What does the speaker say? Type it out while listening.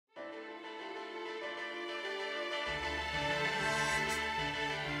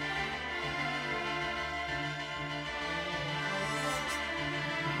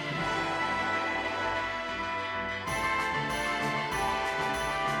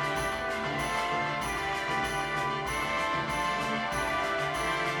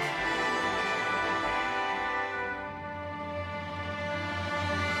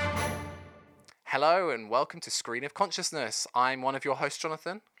Hello and welcome to Screen of Consciousness. I'm one of your hosts,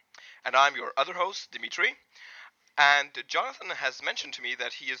 Jonathan. And I'm your other host, Dimitri. And Jonathan has mentioned to me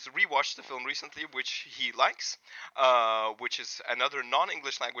that he has rewatched the film recently, which he likes, which is another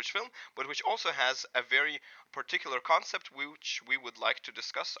non-English language film, but which also has a very particular concept which we would like to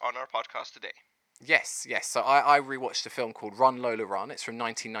discuss on our podcast today. Yes. So I rewatched a film called Run Lola Run. It's from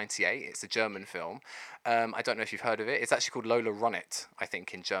 1998. It's a German film. I don't know if you've heard of it. It's actually called Lola Run It, I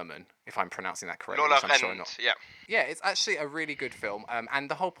think, in German, if I'm pronouncing that correctly, Lola which I'm sure I'm not. Rent, yeah. Yeah, it's actually a really good film. And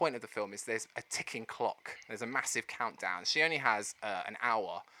the whole point of the film is there's a ticking clock. There's a massive countdown. She only has an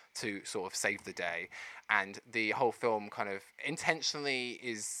hour to sort of save the day. And the whole film kind of intentionally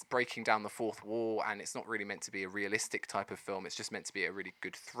is breaking down the fourth wall, and it's not really meant to be a realistic type of film. It's just meant to be a really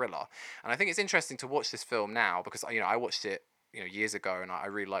good thriller. And I think it's interesting to watch this film now because, I watched it years ago, and I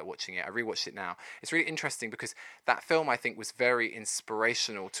really like watching it. I rewatched it now. It's really interesting because that film, I think, was very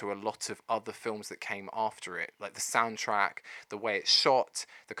inspirational to a lot of other films that came after it, like the soundtrack, the way it's shot,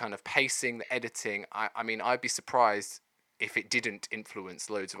 the kind of pacing, the editing. I mean, I'd be surprised if it didn't influence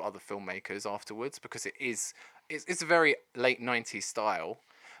loads of other filmmakers afterwards, because it's a very late 90s style,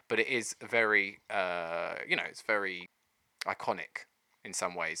 but it is very it's very iconic in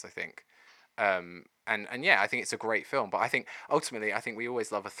some ways, I think. And yeah, I think it's a great film. But I think ultimately, I think we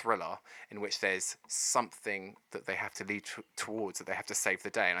always love a thriller in which there's something that they have to lead towards, that they have to save the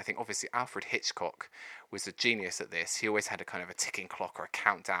day. And I think obviously Alfred Hitchcock was a genius at this. He always had a kind of a ticking clock or a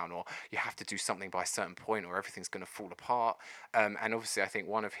countdown, or you have to do something by a certain point or everything's going to fall apart. And obviously, I think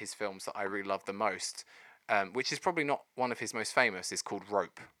one of his films that I really love the most, which is probably not one of his most famous, is called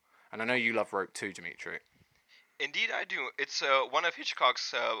Rope. And I know you love Rope too, Dimitri. Indeed, I do. It's one of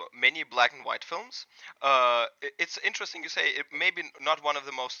Hitchcock's many black and white films. It's interesting you say it maybe not one of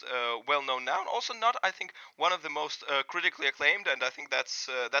the most well-known now, and also not, I think, one of the most critically acclaimed. And I think that's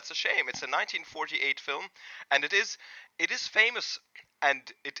a shame. It's a 1948 film, and it is famous, and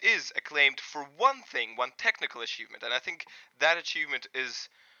it is acclaimed for one thing, one technical achievement, and I think that achievement is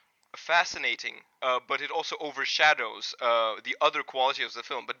fascinating, but it also overshadows the other quality of the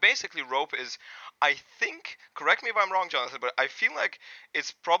film. But basically, Rope is, I think, correct me if I'm wrong, Jonathan, but I feel like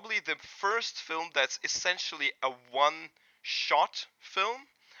it's probably the first film that's essentially a one-shot film.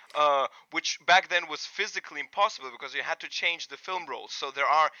 Which back then was physically impossible because you had to change the film rolls. So there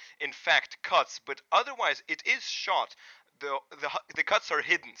are, in fact, cuts, but otherwise it is shot. The cuts are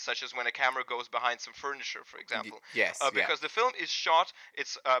hidden, such as when a camera goes behind some furniture, for example. Yes, yeah. Because the film is shot,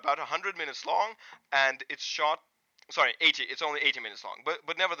 it's about 100 minutes long, and it's shot. Sorry, 80. It's only 80 minutes long,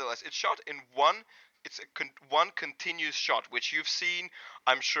 but nevertheless, it's shot in one. It's one continuous shot, which you've seen,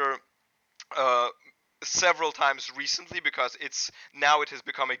 I'm sure, uh, several times recently, because it has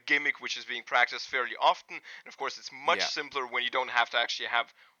become a gimmick which is being practiced fairly often. And of course, it's much simpler when you don't have to actually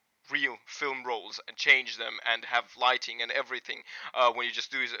have real film rolls and change them and have lighting and everything, when you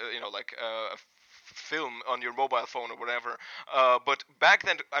just do like a film on your mobile phone or whatever. But back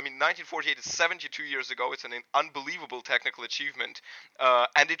then, I mean, 1948 is 72 years ago. It's an unbelievable technical achievement,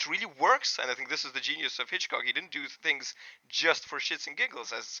 and it really works. And I think this is the genius of Hitchcock. He didn't do things just for shits and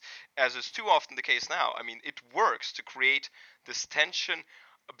giggles, as is too often the case now. I mean, it works to create this tension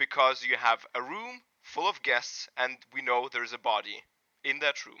because you have a room full of guests, and we know there's a body in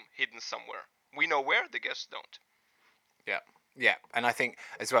that room, hidden somewhere. We know where, the guests don't. Yeah, and I think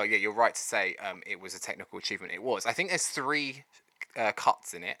as well. Yeah, you're right to say it was a technical achievement. It was. I think there's three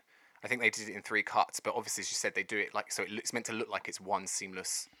cuts in it. I think they did it in three cuts, but obviously, as you said, they do it like so. It's meant to look like it's one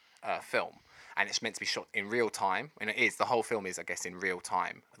seamless film, and it's meant to be shot in real time, and it is. The whole film is, I guess, in real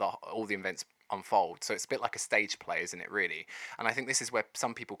time. All the events unfold, so it's a bit like a stage play, isn't it? Really, and I think this is where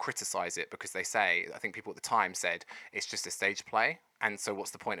some people criticize it because they say, I think people at the time said it's just a stage play. And so, what's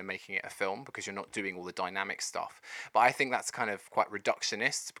the point of making it a film because you're not doing all the dynamic stuff? But I think that's kind of quite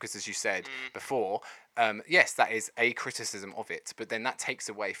reductionist because, as you said before, yes, that is a criticism of it. But then that takes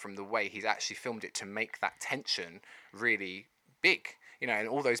away from the way he's actually filmed it to make that tension really big. And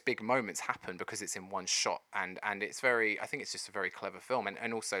all those big moments happen because it's in one shot, and it's very. I think it's just a very clever film,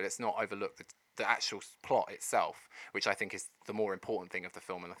 and also let's not overlook the actual plot itself, which I think is the more important thing of the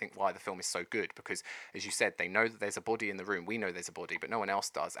film, and I think why the film is so good, because as you said, they know that there's a body in the room. We know there's a body, but no one else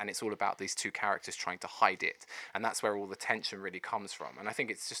does, and it's all about these two characters trying to hide it, and that's where all the tension really comes from. And I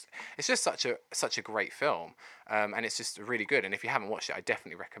think it's just such a great film, and it's just really good. And if you haven't watched it, I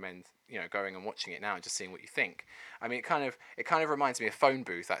definitely recommend going and watching it now and just seeing what you think. I mean, it kind of reminds me of Phone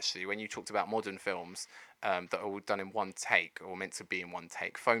Booth, actually, when you talked about modern films that are all done in one take or meant to be in one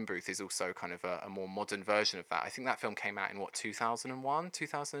take. Phone Booth is also kind of a more modern version of that. I think that film came out in 2001,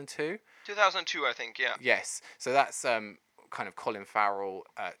 2002? 2002, I think, yeah. Yes. So that's kind of Colin Farrell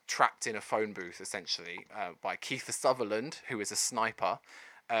trapped in a phone booth essentially by Kiefer Sutherland, who is a sniper.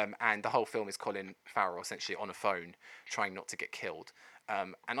 And the whole film is Colin Farrell essentially on a phone trying not to get killed.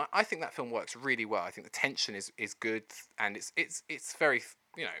 And I think that film works really well. I think the tension is good, and it's very,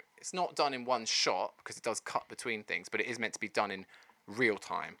 it's not done in one shot because it does cut between things, but it is meant to be done in real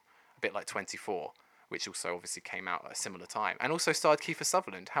time, a bit like 24, which also obviously came out at a similar time, and also starred Kiefer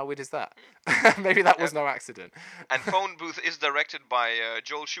Sutherland. How weird is that? Maybe that was no accident. And Phone Booth is directed by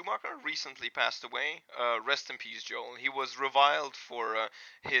Joel Schumacher, recently passed away. Rest in peace, Joel. He was reviled for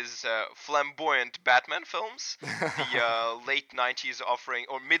his flamboyant Batman films, the late 90s offering,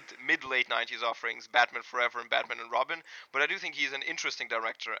 or mid-late 90s offerings, Batman Forever and Batman and Robin. But I do think he's an interesting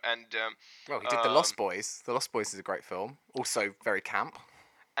director. And well, he did The Lost Boys. The Lost Boys is a great film, also very camp.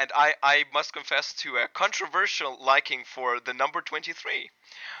 And I must confess to a controversial liking for the number 23.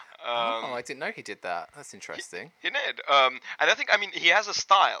 I didn't know he did that. That's interesting. He did. And I think, he has a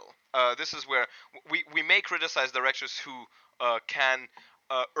style. This is where we may criticize directors who can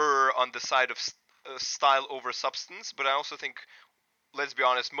err on the side of style over substance, but I also think, let's be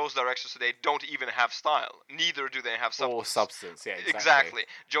honest, most directors today don't even have style. Neither do they have substance. Or substance, yeah, Exactly.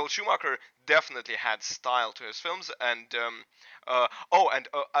 Joel Schumacher definitely had style to his films, and I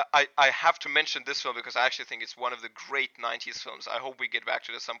have to mention this film because I actually think it's one of the great 90s films. I hope we get back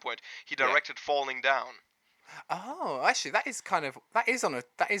to it at some point. He directed Falling Down. Oh, actually, that is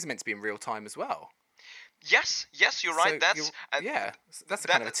meant to be in real time as well. Yes, you're right. That's a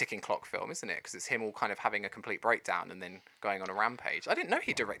kind of a ticking clock film, isn't it? Because it's him all kind of having a complete breakdown and then going on a rampage. I didn't know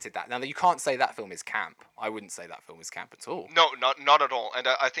he directed that. Now, you can't say that film is camp. I wouldn't say that film is camp at all. No, not at all. And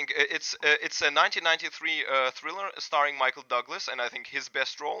I think it's a 1993 thriller starring Michael Douglas, and I think his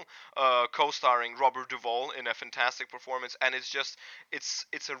best role, co-starring Robert Duvall in a fantastic performance. And it's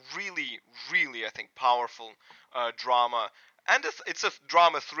a really, really, I think, powerful drama. And it's a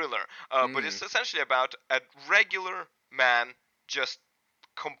drama thriller, but it's essentially about a regular man just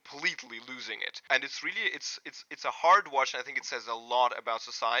completely losing it. And it's really it's a hard watch, and I think it says a lot about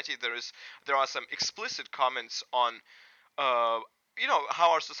society. There are some explicit comments on how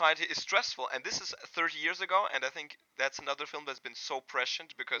our society is stressful, and this is 30 years ago, and I think that's another film that's been so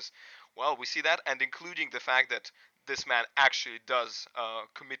prescient because, well, we see that, and including the fact that this man actually does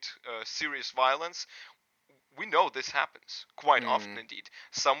commit serious violence. We know this happens quite often indeed.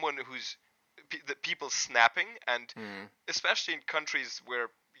 Someone who's the people snapping, and especially in countries where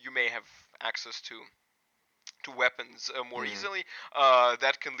you may have access to weapons more easily,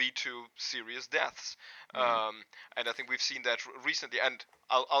 that can lead to serious deaths. And I think we've seen that recently. And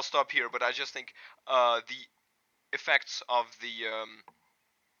I'll stop here, but I just think the effects of the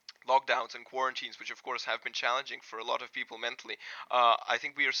lockdowns and quarantines, which of course have been challenging for a lot of people mentally. I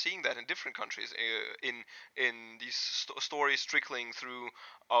think we are seeing that in different countries, in these stories trickling through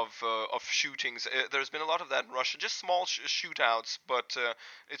of shootings. There's been a lot of that in Russia, just small shootouts, but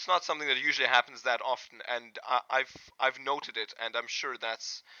it's not something that usually happens that often. And I've noted it, and I'm sure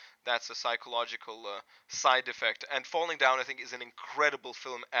that's a psychological side effect. And Falling Down, I think, is an incredible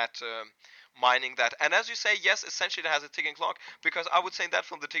film at mining that. And as you say, yes, essentially it has a ticking clock, because I would say in that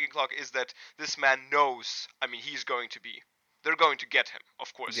film the ticking clock is that this man knows, they're going to get him,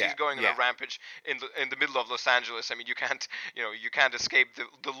 of course. He's going on a rampage in the middle of Los Angeles. You can't escape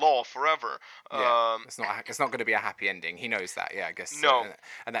the law forever. It's not going to be a happy ending. He knows that, I guess. No.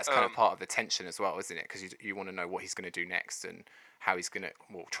 And that's kind of part of the tension as well, isn't it? Because you want to know what he's going to do next and how he's going to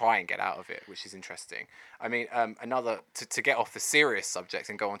try and get out of it, which is interesting. Another, to get off the serious subject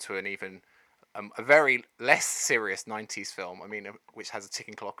and go on to an even a very less serious 90s film, which has a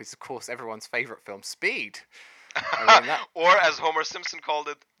ticking clock, is of course everyone's favorite film, Speed. Or as Homer Simpson called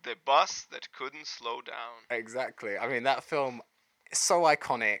it, the bus that couldn't slow down. Exactly. That film is so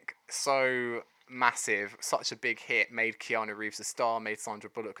iconic, so massive, such a big hit, made Keanu Reeves a star, made Sandra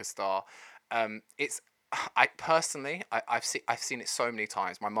Bullock a star. I've seen it so many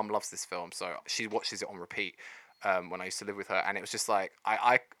times. My mum loves this film, so she watches it on repeat when I used to live with her, and it was just like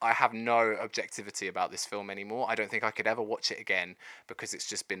I have no objectivity about this film anymore. I don't think I could ever watch it again because it's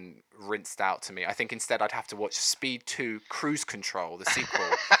just been rinsed out to me. I think instead I'd have to watch Speed 2 Cruise Control, the sequel,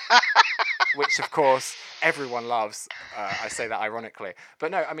 which of course everyone loves. I say that ironically,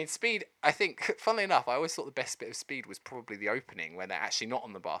 but no, Speed, I think, funnily enough, I always thought the best bit of Speed was probably the opening when they're actually not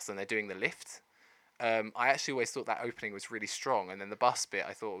on the bus and they're doing the lift. I actually always thought that opening was really strong, and then the bus bit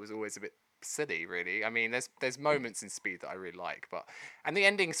I thought was always a bit silly, really. There's moments in Speed that I really like, and the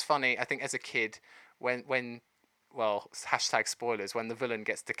ending's funny. I think as a kid, when hashtag spoilers, when the villain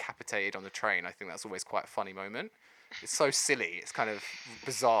gets decapitated on the train, I think that's always quite a funny moment. It's so silly. It's kind of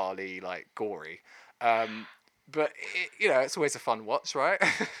bizarrely gory. but it's always a fun watch, right?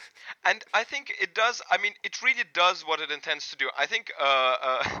 And I think it does. I mean, it really does what it intends to do. I think,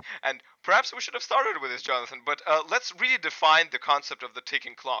 and perhaps we should have started with this, Jonathan. But let's really define the concept of the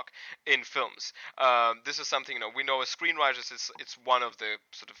ticking clock in films. This is something we know as screenwriters. It's one of the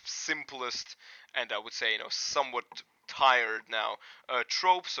sort of simplest, and I would say somewhat tired now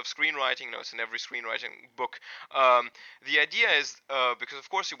tropes of screenwriting. It's in every screenwriting book. The idea is because of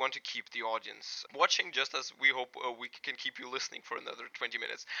course you want to keep the audience watching, just as we hope we can keep you listening for another 20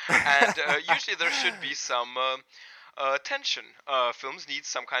 minutes. And usually there should be some tension. Films need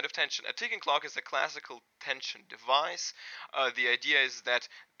some kind of tension. A ticking clock is a classical tension device. The idea is that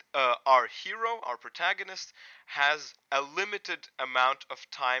our hero, our protagonist, has a limited amount of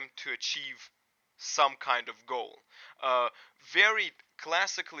time to achieve some kind of goal. Very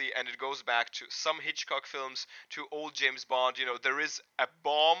classically, and it goes back to some Hitchcock films, to old James Bond. There is a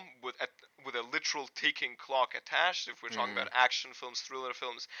bomb with a literal ticking clock attached. If we're talking about action films, thriller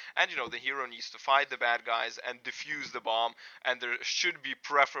films, and the hero needs to fight the bad guys and defuse the bomb, and there should be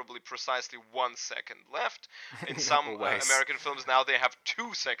preferably precisely 1 second left. In some American films now they have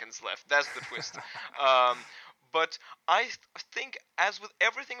 2 seconds left. That's the twist. But I think, as with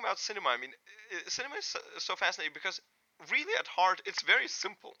everything about cinema, I mean, cinema is so fascinating because really at heart it's very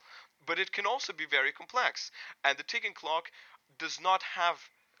simple, but it can also be very complex. And the ticking clock does not have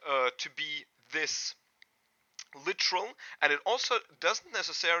to be this literal, and it also doesn't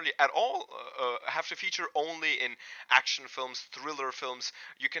necessarily at all have to feature only in action films, thriller films.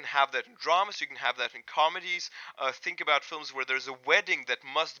 You can have that in dramas, you can have that in comedies. Think about films where there's a wedding that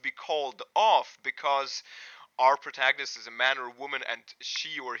must be called off because our protagonist is a man or a woman, and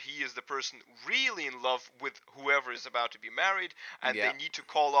she or he is the person really in love with whoever is about to be married, and they need to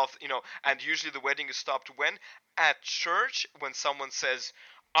call off, and usually the wedding is stopped when? At church, when someone says,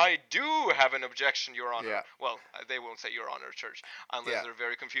 I do have an objection, Your Honor. Yeah. Well, they won't say Your Honor, church, unless they're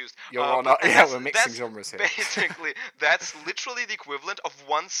very confused. Your Honor. Yeah, we're mixing genres here. Basically, that's literally the equivalent of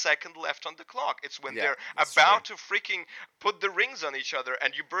 1 second left on the clock. It's when they're about to freaking put the rings on each other,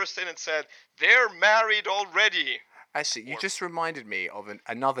 and you burst in and said, they're married already. Actually, you just reminded me of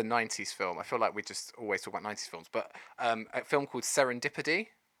another 90s film. I feel like we just always talk about 90s films, but a film called Serendipity,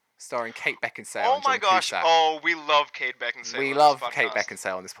 starring Kate Beckinsale. Oh and John my gosh! Cusack. Oh, we love Kate Beckinsale. We love Kate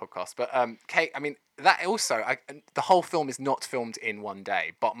Beckinsale on this podcast. But Kate, I mean, that also, the whole film is not filmed in one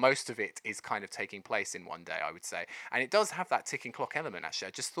day, but most of it is kind of taking place in one day, I would say. And it does have that ticking clock element, actually.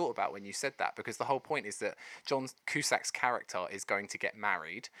 I just thought about when you said that, because the whole point is that John Cusack's character is going to get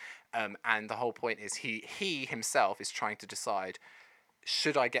married, and the whole point is he himself is trying to decide,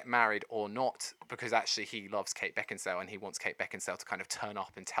 should I get married or not? Because actually he loves Kate Beckinsale and he wants Kate Beckinsale to kind of turn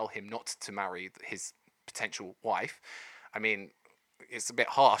up and tell him not to marry his potential wife. I mean, it's a bit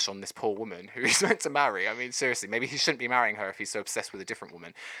harsh on this poor woman who he's meant to marry. I mean, seriously, maybe he shouldn't be marrying her if he's so obsessed with a different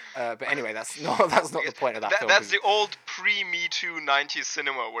woman. But anyway, that's not the point of that film. That's the old pre-Me Too 90s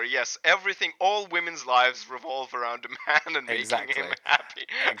cinema where, yes, all women's lives revolve around a man and making him happy.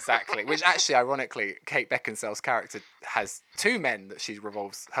 Exactly. Which actually, ironically, Kate Beckinsale's character has 2 men that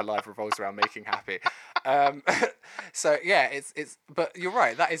her life revolves around making happy. So yeah, it's. But you're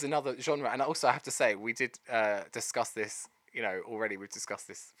right. That is another genre, and also I have to say we did discuss this. Already we've discussed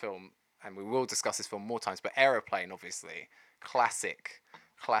this film, and we will discuss this film more times. But Aeroplane, obviously, classic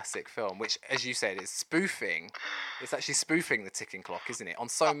film, which, as you said, is spoofing. It's actually spoofing the ticking clock, isn't it? On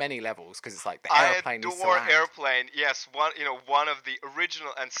so many levels, because it's like the airplane needs to land. I adore Airplane. Yes, one of the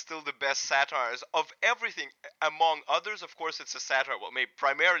original and still the best satires of everything. Among others, of course, it's a satire. Well, maybe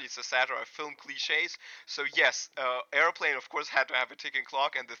primarily it's a satire of film cliches. So yes, Airplane, of course, had to have a ticking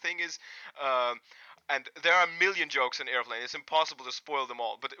clock. And the thing is, and there are a million jokes in Airplane. It's impossible to spoil them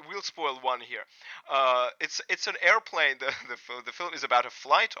all, but we'll spoil one here. It's an airplane. The film is about a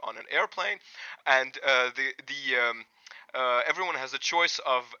flight on an airplane, and everyone has a choice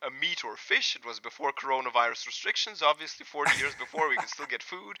of meat or fish. It was before coronavirus restrictions, obviously 40 years before. We could still get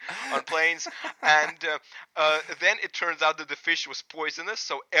food on planes. And then it turns out that the fish was poisonous,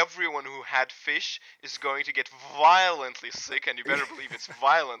 so everyone who had fish is going to get violently sick, and you better believe it's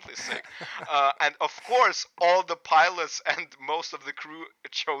violently sick. And of course, all the pilots and most of the crew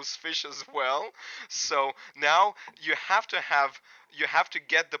chose fish as well. So now you have to have you have to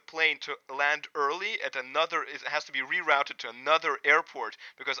get the plane to land early at another. It has to be rerouted to another airport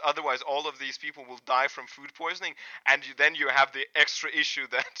because otherwise all of these people will die from food poisoning, and then you have the extra issue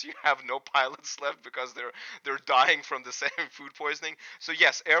that you have no pilots left because they're dying from the same food poisoning. So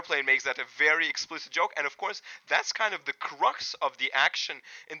yes, Airplane makes that a very explicit joke, and of course that's kind of the crux of the action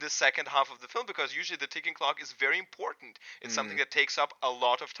in the second half of the film, because usually the ticking clock is very important. It's something that takes up a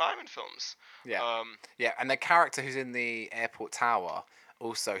lot of time in films. Yeah, yeah, and the character who's in the airport tower,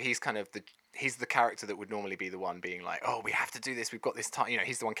 also, he's the character that would normally be the one being like, "Oh, we have to do this. We've got this time." You know,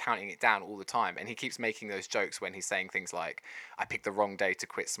 he's the one counting it down all the time, and he keeps making those jokes when he's saying things like, "I picked the wrong day to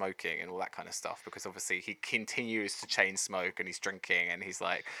quit smoking" and all that kind of stuff, because obviously he continues to chain smoke and he's drinking and he's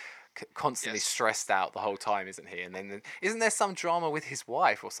like constantly stressed out the whole time, isn't he? And then isn't there some drama with his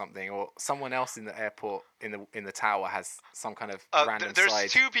wife or something, or someone else in the airport in the tower has some kind of random there's side?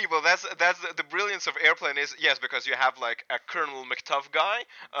 two people. That's the brilliance of Airplane is, yes, because you have like a Colonel McTuff guy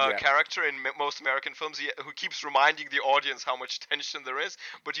character in most American films who keeps reminding the audience how much tension there is,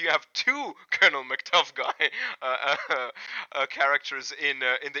 but you have two Colonel McTuff guy characters in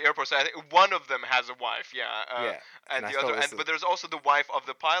the airport. So I think one of them has a wife, and the other, but there's also the wife of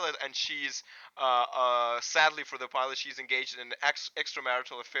the pilot, and she's sadly for the pilot, she's engaged in an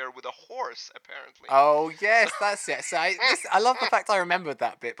extramarital affair with a horse, apparently. Oh yes, that's it. So I love the fact I remembered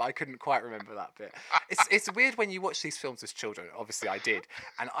that bit, but I couldn't quite remember that bit. It's weird when you watch these films as children. Obviously, I did,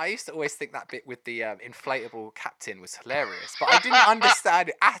 and I used to always think that bit with the inflatable captain was hilarious, but I didn't understand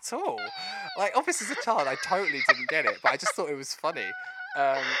it at all. Like, obviously, as a child, I totally didn't get it, but I just thought it was funny.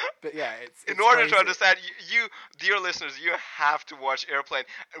 But yeah, it's in order crazy. to understand, you, dear listeners, you have to watch Airplane.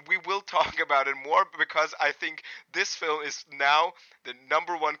 We will talk about it more because I think this film is now the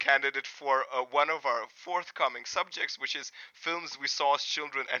number one candidate for one of our forthcoming subjects, which is films we saw as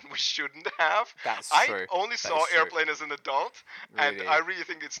children and we shouldn't have. That's true. I only saw Airplane as an adult, and I really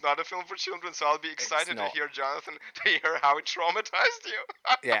think it's not a film for children, so I'll be excited to hear, Jonathan, to hear how it traumatized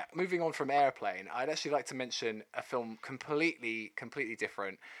you. Yeah, moving on from Airplane, I'd actually like to mention a film completely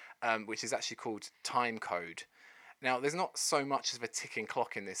different, which is actually called Time Code. Now, there's not so much of a ticking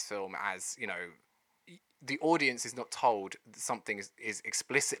clock in this film as, you know, the audience is not told that something is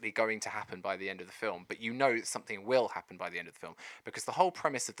explicitly going to happen by the end of the film, but you know that something will happen by the end of the film, because the whole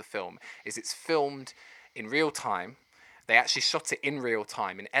premise of the film is it's filmed in real time. They actually shot it in real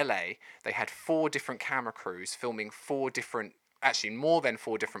time in LA. They had 4 different camera crews filming 4 different, actually more than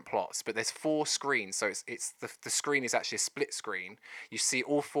 4 different plots, but there's 4 screens, so it's the screen is actually a split screen. You see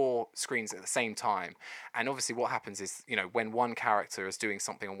all 4 screens at the same time, and obviously what happens is, you know, when one character is doing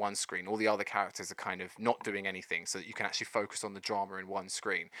something on one screen, all the other characters are kind of not doing anything, so that you can actually focus on the drama in one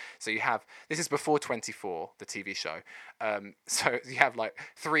screen. So you have, this is before 24, the TV show, so you have like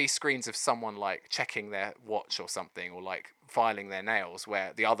 3 screens of someone like checking their watch or something, or like filing their nails,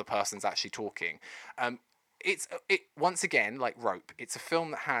 where the other person's actually talking. It once again, like Rope, it's a film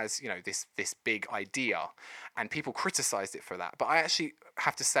that has, you know, this big idea, and people criticized it for that, but I actually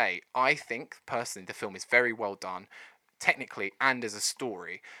have to say, I think personally the film is very well done technically and as a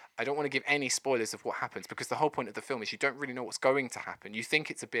story. I don't want to give any spoilers of what happens, because the whole point of the film is you don't really know what's going to happen. You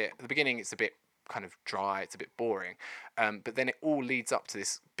think it's a bit, at the beginning it's a bit kind of dry, it's a bit boring, but then it all leads up to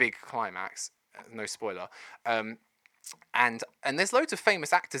this big climax. No spoiler. And there's loads of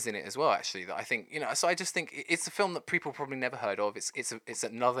famous actors in it as well, actually, that I think, you know, so I just think it's a film that people probably never heard of. It's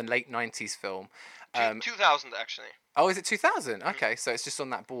another late 90s film. 2000 actually. Oh, is it 2000? Okay, so it's just on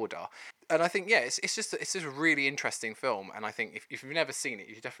that border. And I think, yeah, it's just a really interesting film, and I think if you've never seen it,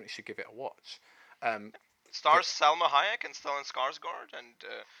 you definitely should give it a watch. Stars Salma Hayek and Stellan Skarsgård and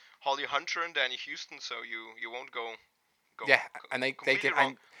Holly Hunter and Danny Houston, so you won't go yeah, and they give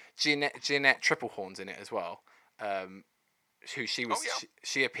wrong. And Jeanette Triplehorn's in it as well. Who she was,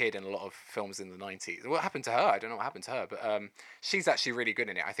 she appeared in a lot of films in the 90s. What happened to her? I don't know what happened to her, but she's actually really good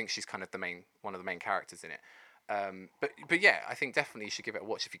in it. I think she's kind of one of the main characters in it. But yeah, I think definitely you should give it a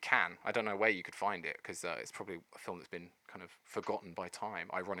watch if you can. I don't know where you could find it, because it's probably a film that's been kind of forgotten by time,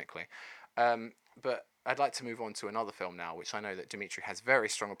 ironically. But I'd like to move on to another film now, which I know that Dimitri has very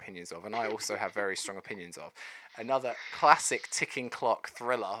strong opinions of, and I also have very strong opinions of. Another classic ticking clock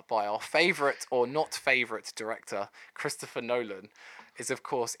thriller by our favourite or not favourite director, Christopher Nolan, is of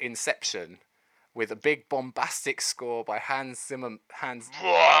course Inception, with a big bombastic score by Hans Zimmer. And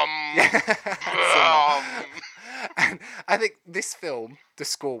I think this film, the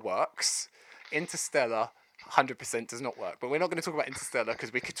score works. Interstellar 100% does not work, but we're not going to talk about Interstellar,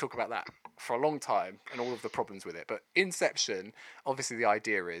 because we could talk about that for a long time and all of the problems with it. But Inception, obviously the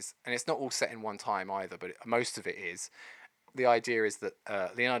idea is, and it's not all set in one time either, but most of it is, the idea is that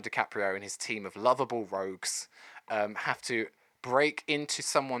Leonardo DiCaprio and his team of lovable rogues have to break into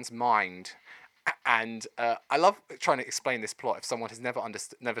someone's mind. And I love trying to explain this plot. If someone has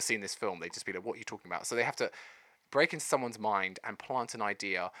never seen this film, they just be like, "What are you talking about?" So they have to break into someone's mind and plant an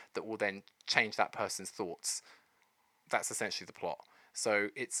idea that will then change that person's thoughts. That's essentially the plot. So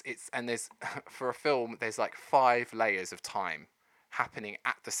it's and there's for a film there's like 5 layers of time happening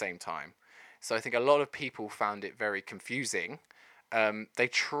at the same time. So I think a lot of people found it very confusing. They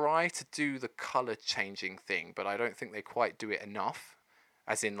try to do the color changing thing, but I don't think they quite do it enough.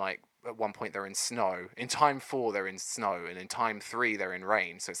 As in, like, at one point they're in snow. In time 4 they're in snow, and in time 3 they're in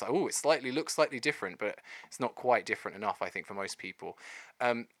rain. So it's like, oh, looks slightly different, but it's not quite different enough, I think, for most people.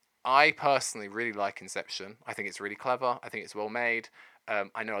 I personally really like Inception. I think it's really clever. I think it's well made.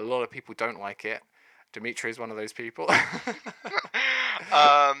 I know a lot of people don't like it. Dimitri is one of those people.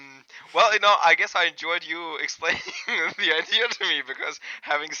 Well, I guess I enjoyed you explaining the idea to me because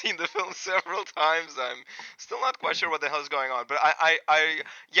having seen the film several times, I'm still not quite sure what the hell is going on. But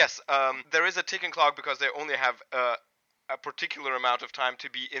yes, there is a ticking clock because they only have a particular amount of time to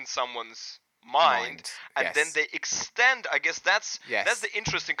be in someone's mind, and yes. then they extend. I guess that's Yes. the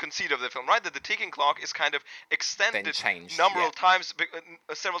interesting conceit of the film, right? That the ticking clock is kind of extended Then changed, several times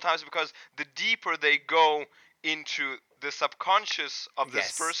because the deeper they go into the subconscious of this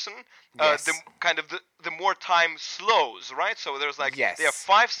Yes. person, Yes. the more time slows, right? So there's like Yes. they have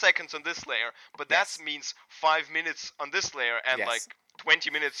 5 seconds on this layer, but Yes. that means 5 minutes on this layer and Yes. like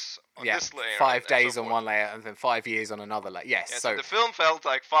 20 minutes on this layer. 5 and days so on forth. one layer and then 5 years on another layer. Yes. Yeah, so the film felt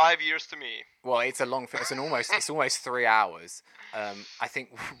like 5 years to me. well, it's a long. It's almost 3 hours. I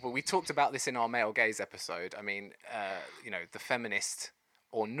think we talked about this in our male gaze episode. I mean, the feminist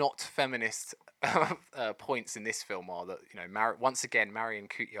or not feminist points in this film are that once again Marion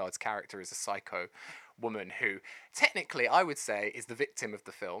Cotillard's character is a psycho woman who technically I would say is the victim of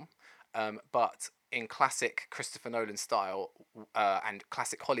the film, but in classic Christopher Nolan style and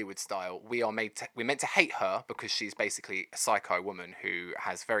classic Hollywood style, we're meant to hate her because she's basically a psycho woman who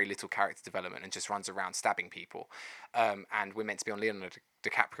has very little character development and just runs around stabbing people. And we're meant to be on Leonardo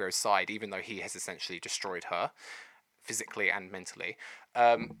DiCaprio's side, even though he has essentially destroyed her physically and mentally.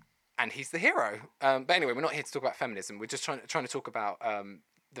 And he's the hero. But anyway, we're not here to talk about feminism. We're just trying to talk about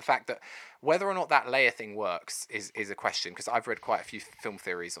the fact that whether or not that layer thing works is a question, because I've read quite a few film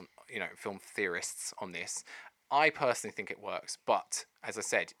theories on film theorists on this. I personally think it works, but as I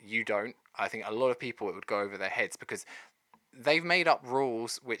said, you don't. I think a lot of people it would go over their heads because they've made up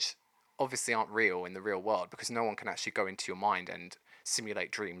rules which obviously aren't real in the real world, because no one can actually go into your mind and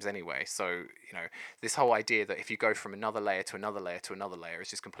simulate dreams anyway. So this whole idea that if you go from another layer to another layer to another layer is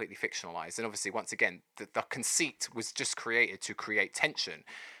just completely fictionalized. And obviously, once again, the conceit was just created to create tension.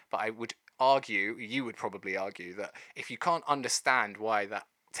 But I would argue, you would probably argue, that if you can't understand why that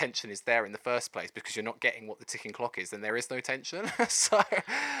tension is there in the first place because you're not getting what the ticking clock is, then there is no tension. So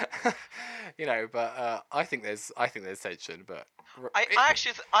but I think there's tension. But I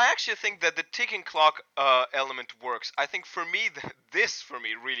actually think that the ticking clock element works. I think for me, this for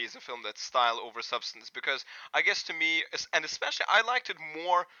me really is a film that's style over substance, because I guess to me, and especially I liked it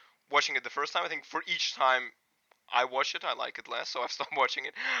more watching it the first time. I think for each time I watch it, I like it less, so I've stopped watching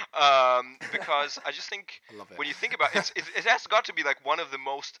it. Because I just think I love it. when you think about it, it has got to be like one of the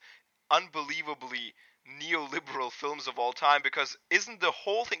most unbelievably neoliberal films of all time, because isn't the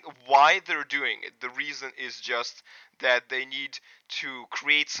whole thing why they're doing it, the reason is just that they need to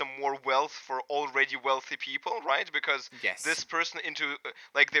create some more wealth for already wealthy people, right? Because Yes. this person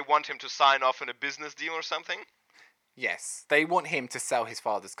they want him to sign off on a business deal or something. Yes, they want him to sell his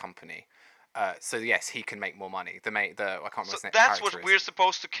father's company. So yes, he can make more money. I can't remember his name. That's what we're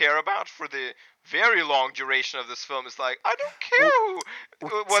supposed to care about for the very long duration of this film. It's like, I don't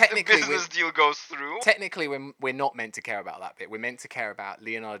care what the business deal goes through. Technically, we're not meant to care about that bit. We're meant to care about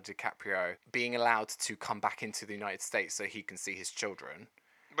Leonardo DiCaprio being allowed to come back into the United States so he can see his children.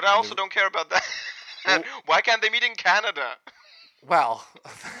 But I also don't care about that. Why can't they meet in Canada? Well,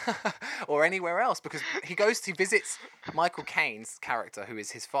 or anywhere else, because he visits Michael Caine's character, who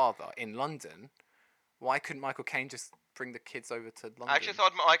is his father, in London. Why couldn't Michael Caine just bring the kids over to London? I actually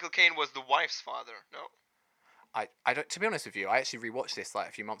thought Michael Caine was the wife's father. No. I don't. To be honest with you, I actually rewatched this like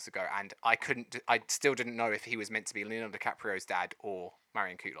a few months ago, and I still didn't know if he was meant to be Leonardo DiCaprio's dad or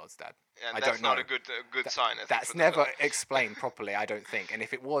Marion Cotillard's dad. And I that's don't know. not a good sign. I think, That's for the never film. explained properly, I don't think. And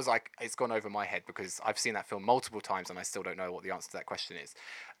if it was, it's gone over my head because I've seen that film multiple times and I still don't know what the answer to that question is.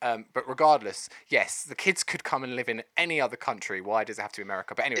 But regardless, yes, the kids could come and live in any other country. Why does it have to be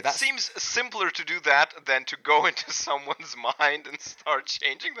America? But anyway, It seems simpler to do that than to go into someone's mind and start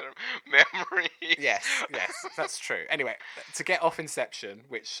changing their memories. Yes, that's true. Anyway, to get off Inception,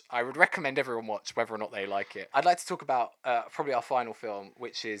 which I would recommend everyone watch, whether or not they like it, I'd like to talk about probably our final film,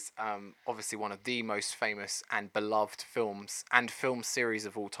 which is obviously one of the most famous and beloved films and film series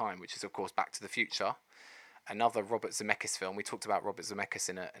of all time, which is, of course, Back to the Future. Another Robert Zemeckis film. We talked about Robert Zemeckis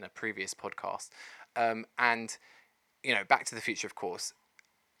in a previous podcast. And, Back to the Future, of course,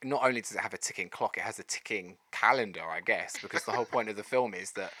 not only does it have a ticking clock, it has a ticking calendar, I guess, because the whole point of the film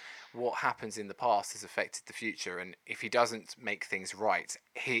is that what happens in the past has affected the future, and if he doesn't make things right,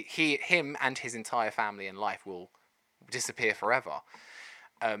 him and his entire family and life will disappear forever.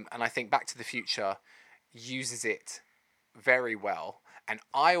 And I think Back to the Future uses it very well. And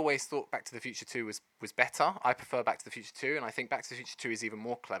I always thought Back to the Future 2 was better. I prefer Back to the Future 2, and I think Back to the Future 2 is even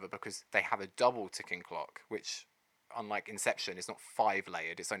more clever because they have a double ticking clock, which, unlike Inception, is not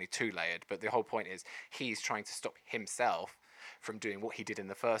 5-layered, it's only 2-layered. But the whole point is he's trying to stop himself from doing what he did in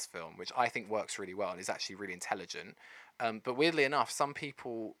the first film, which I think works really well and is actually really intelligent. But weirdly enough, some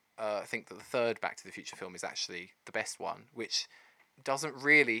people think that the third Back to the Future film is actually the best one, which doesn't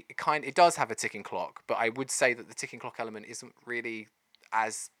really... It does have a ticking clock, but I would say that the ticking clock element isn't really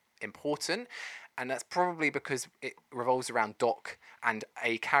as important, and that's probably because it revolves around Doc and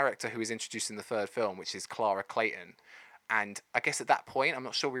a character who is introduced in the third film, which is Clara Clayton. And I guess at that point, I'm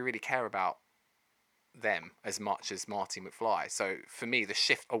not sure we really care about them as much as Marty McFly. So for me, the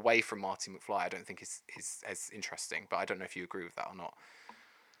shift away from Marty McFly, I don't think is as interesting. But I don't know if you agree with that or not.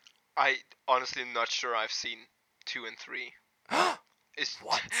 I honestly am not sure I've seen 2 and 3. It's,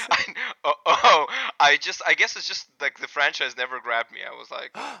 What? I guess it's just like the franchise never grabbed me. I was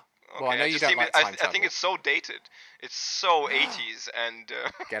like, okay, Well, I know you don't like time I think travel. it's so dated. It's so 80s and.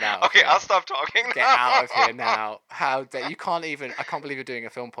 Get out. Of Okay, here. I'll stop talking. Get out of here now. How dare you? Can't even. I can't believe you're doing a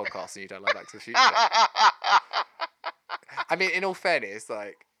film podcast and you don't like Back to the Future. I mean, in all fairness,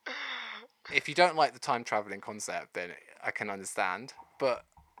 like, if you don't like the time traveling concept, then I can understand. But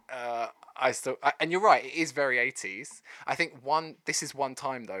and you're right, it is very 80s. I think this is one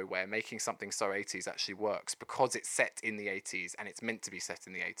time though where making something so 80s actually works because it's set in the 80s and it's meant to be set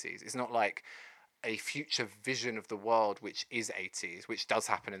in the 80s. It's not like a future vision of the world which is 80s, which does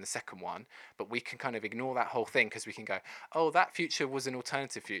happen in the second one, but we can kind of ignore that whole thing because we can go, oh, that future was an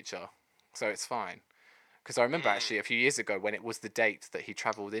alternative future, so it's fine. Because I remember actually a few years ago when it was the date that he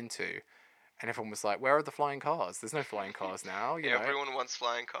travelled into, and everyone was like, where are the flying cars? There's no flying cars now, you know. Everyone wants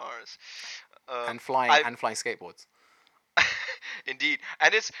flying cars. And flying skateboards. Indeed,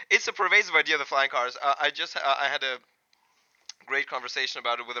 and it's a pervasive idea, the flying cars. I had a great conversation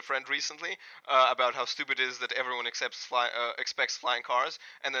about it with a friend recently about how stupid it is that everyone expects flying cars,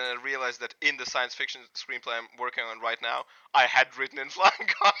 and then I realized that in the science fiction screenplay I'm working on right now, I had written in flying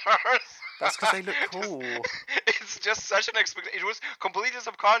cars. That's because they look cool. It's just such an expectation. It was completely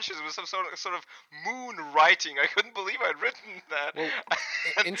subconscious. It was some sort of moon writing. I couldn't believe I'd written that.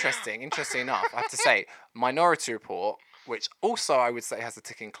 Well, interesting enough, I have to say, Minority Report, which also I would say has a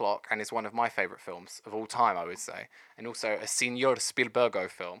ticking clock and is one of my favourite films of all time, I would say, and also a Senor Spielbergo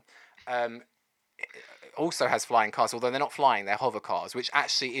film, also has flying cars, although they're not flying, they're hover cars, which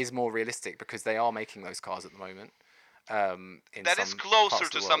actually is more realistic because they are making those cars at the moment. That is closer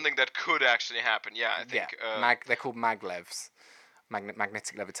to something that could actually happen, yeah, I think. Yeah, they're called maglevs.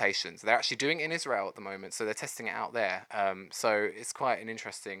 Magnetic levitations. They're actually doing it in Israel at the moment, so they're testing it out there. So it's quite an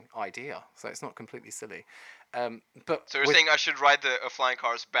interesting idea. So it's not completely silly. But so you're saying I should write the flying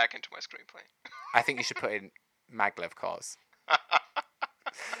cars back into my screenplay? I think you should put in maglev cars.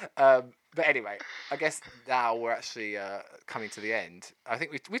 But anyway, I guess now we're actually coming to the end. I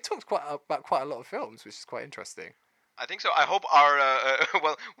think we talked about quite a lot of films, which is quite interesting. I think so. I hope our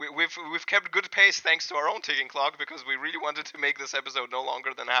we've kept good pace thanks to our own ticking clock because we really wanted to make this episode no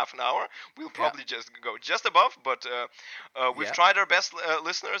longer than half an hour. We'll probably just go just above, but we've tried our best,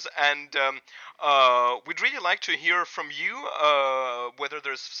 listeners, and we'd really like to hear from you whether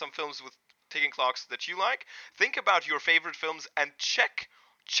there's some films with ticking clocks that you like. Think about your favorite films and check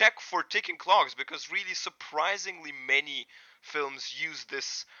for ticking clocks because really surprisingly many films use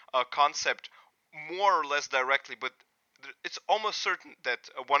this concept more or less directly, but it's almost certain that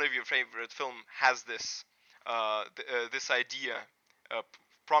one of your favorite film has this this idea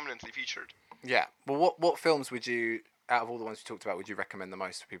prominently featured. Yeah. Well, what films would you, out of all the ones we talked about, would you recommend the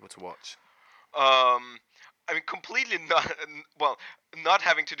most for people to watch? I mean, completely not. Well, not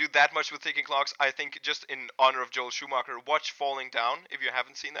having to do that much with ticking clocks. I think just in honor of Joel Schumacher, watch Falling Down if you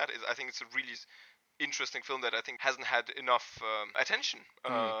haven't seen that. I think it's a really interesting film that I think hasn't had enough attention.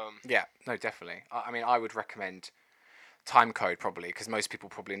 Yeah, no, definitely. I mean, I would recommend Time Code probably because most people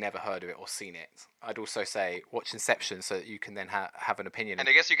probably never heard of it or seen it. I'd also say watch Inception so that you can then have an opinion. And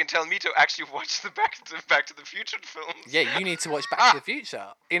I guess you can tell me to actually watch the Back to the Future films. Yeah, you need to watch Back to the Future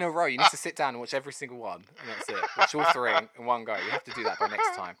in a row. You need to sit down and watch every single one, and that's it. Watch all three in one go. You have to do that by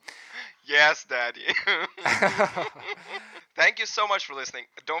next time. Yes, Daddy. Thank you so much for listening.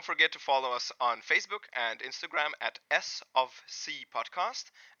 Don't forget to follow us on Facebook and Instagram at S of C Podcast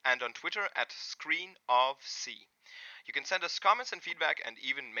and on Twitter at Screen of C. You can send us comments and feedback and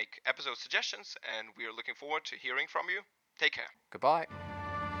even make episode suggestions, and we are looking forward to hearing from you. Take care. Goodbye.